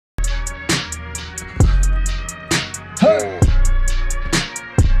Hey.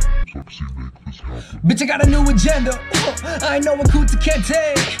 Bitch, I got a new agenda. I ain't no Akuta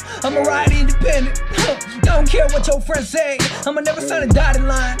Kente. I'm a ride independent. I don't care what your friends say. I'ma never sign a dotted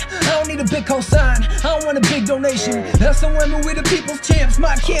line. I don't need a big cosign. I don't want a big donation. That's the women with the people's champs.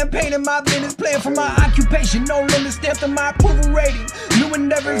 My campaign and my business plan for my occupation. No limit stamped on my approval rating. New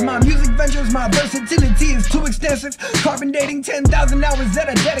endeavors, my music ventures, my versatility is too extensive. Carbon dating, 10,000 hours that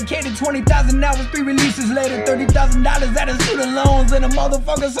are dedicated. 20,000 hours, 3 releases later. $30,000 out of student loans and a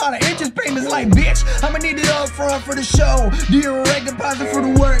motherfucker saw the interest payments like, bitch, I'ma need it up front for the show. Do your direct deposit for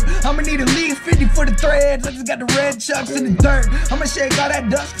the work. I'ma need at least 50 for the threads. I just got the red chucks in the dirt. I'ma shake all that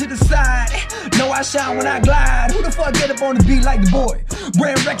dust to the side. Know I shine when I glide. Who the fuck get up on the beat like the boy?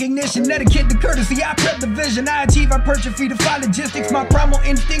 Brand recognition, etiquette, the courtesy. I prep the vision, I achieve hypertrophy, defy logistics. My primal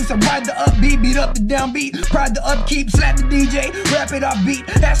instincts, I ride the upbeat, beat up the downbeat, pride the upkeep, slap the DJ, rap it off beat.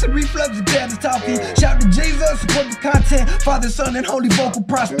 Acid reflux, the dad is talking. Shout to Jesus, support the content. Father, son, and holy vocal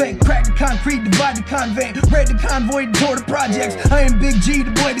prospect. Crack the concrete, divide the convent. Read the convoy, toward the projects. I am Big G,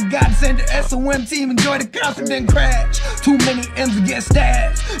 the boy, the God sent the SOM team. Enjoy the concert, then crash. Too many M's to get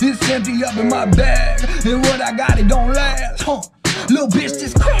stashed. It's empty up in my bag, and what I got, it don't last. Little bitch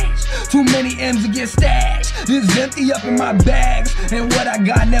just crash. Too many M's to get stashed. It's empty up in my bags, and what I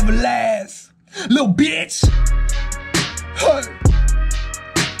got never lasts. Little bitch. Hey.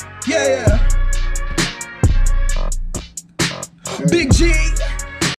 Yeah.